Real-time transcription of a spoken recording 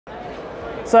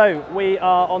So we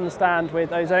are on the stand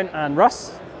with Ozone and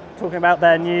Russ, talking about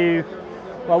their new,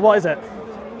 well, what is it?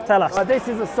 Tell us. This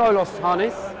is a Solos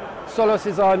harness. Solos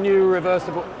is our new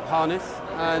reversible harness,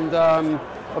 and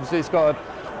obviously it's got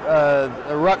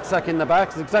a rucksack in the back.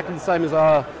 It's exactly the same as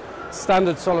our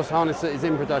standard Solos harness that is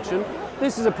in production.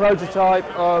 This is a prototype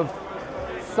of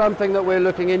something that we're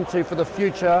looking into for the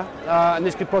future, and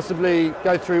this could possibly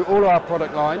go through all our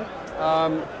product line.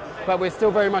 But we're still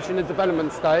very much in the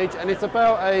development stage, and it's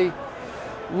about a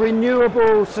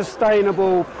renewable,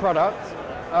 sustainable product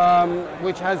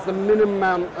which has the minimum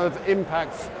amount of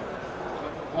impact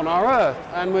on our Earth.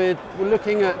 And we're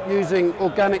looking at using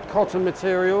organic cotton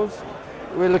materials.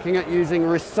 We're looking at using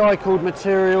recycled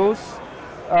materials,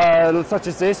 such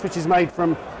as this, which is made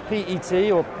from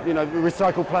PET, or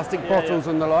recycled plastic bottles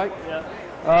and the like.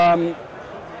 Yeah.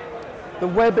 The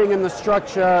webbing and the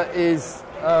structure is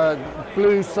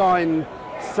Blue Sign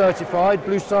certified.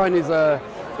 Blue Sign is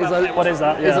What is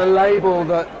that? Is a label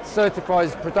that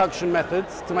certifies production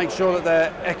methods to make sure that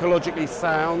they're ecologically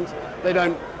sound. They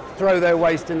don't throw their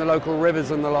waste in the local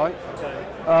rivers and the like. Okay.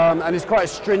 And it's quite a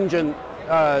stringent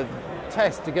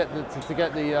test to get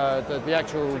the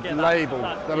actual label.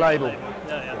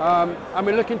 Yeah. And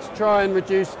we're looking to try and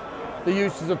reduce the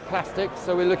uses of plastics.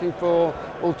 So we're looking for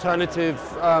alternative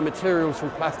materials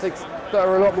from plastics that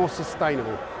are a lot more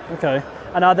sustainable. Okay.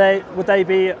 And would they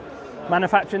be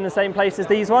manufactured in the same place as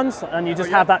these ones? And you just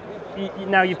have that,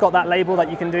 now you've got that label that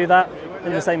you can do that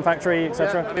in the same factory,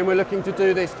 etc.? Yeah. I mean, we're looking to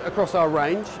do this across our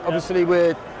range. Obviously,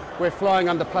 we're flying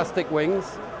under plastic wings,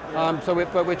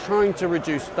 but we're trying to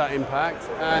reduce that impact.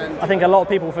 And I think a lot of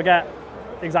people forget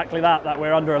exactly that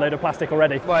we're under a load of plastic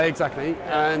already. Well, exactly.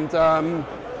 And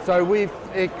so we've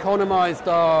economised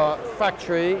our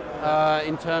factory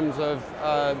in terms of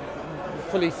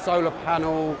fully solar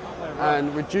panel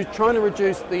and trying to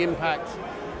reduce the impact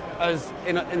as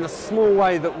in a small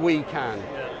way that we can.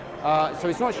 So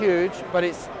it's not huge, but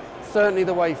it's certainly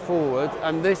the way forward,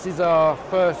 and this is our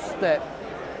first step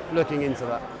looking into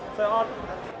that. So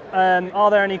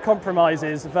are there any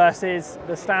compromises versus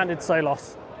the standard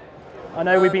Solos? I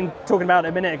know we've been talking about it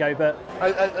a minute ago, but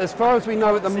as far as we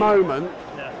know at the moment,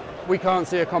 we can't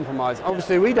see a compromise.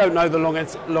 Obviously, we don't know the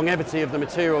longevity of the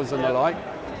materials and the like,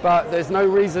 but there's no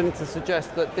reason to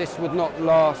suggest that this would not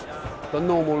last the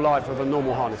normal life of a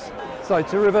normal harness. So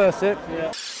to reverse it,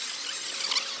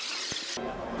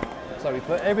 so we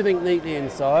put everything neatly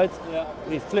inside.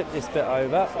 We flip this bit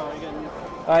over.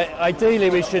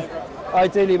 Ideally, we should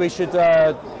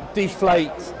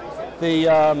deflate the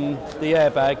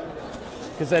airbag,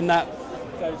 because then that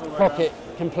pocket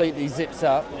completely zips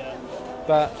up.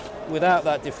 But without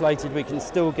that deflated, we can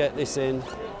still get this in.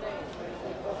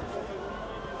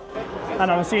 And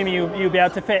I'm assuming you'll be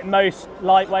able to fit most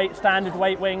lightweight, standard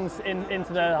weight wings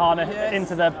into the harness,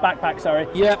 into the backpack. Sorry.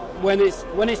 Yeah, when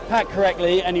it's packed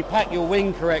correctly and you pack your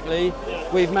wing correctly,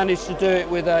 we've managed to do it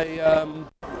with a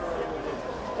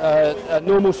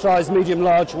normal size, medium,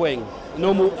 large wing. A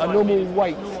normal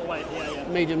weight,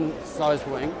 medium sized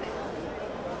wing.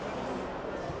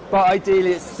 But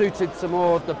ideally, it's suited to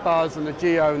more the Buzz and the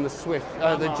Geo and the Swift,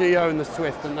 the Geo and the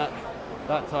Swift, and that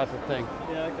type of thing.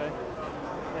 Yeah. Okay.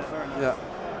 Yeah, very nice. Yeah.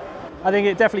 I think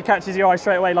it definitely catches your eye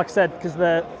straight away, like I said, because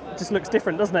it just looks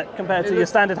different, doesn't it, compared to your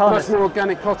standard harness? Much more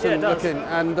organic cotton looking,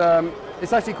 and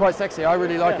it's actually quite sexy. I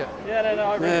really like it. Yeah, no,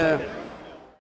 I really like it.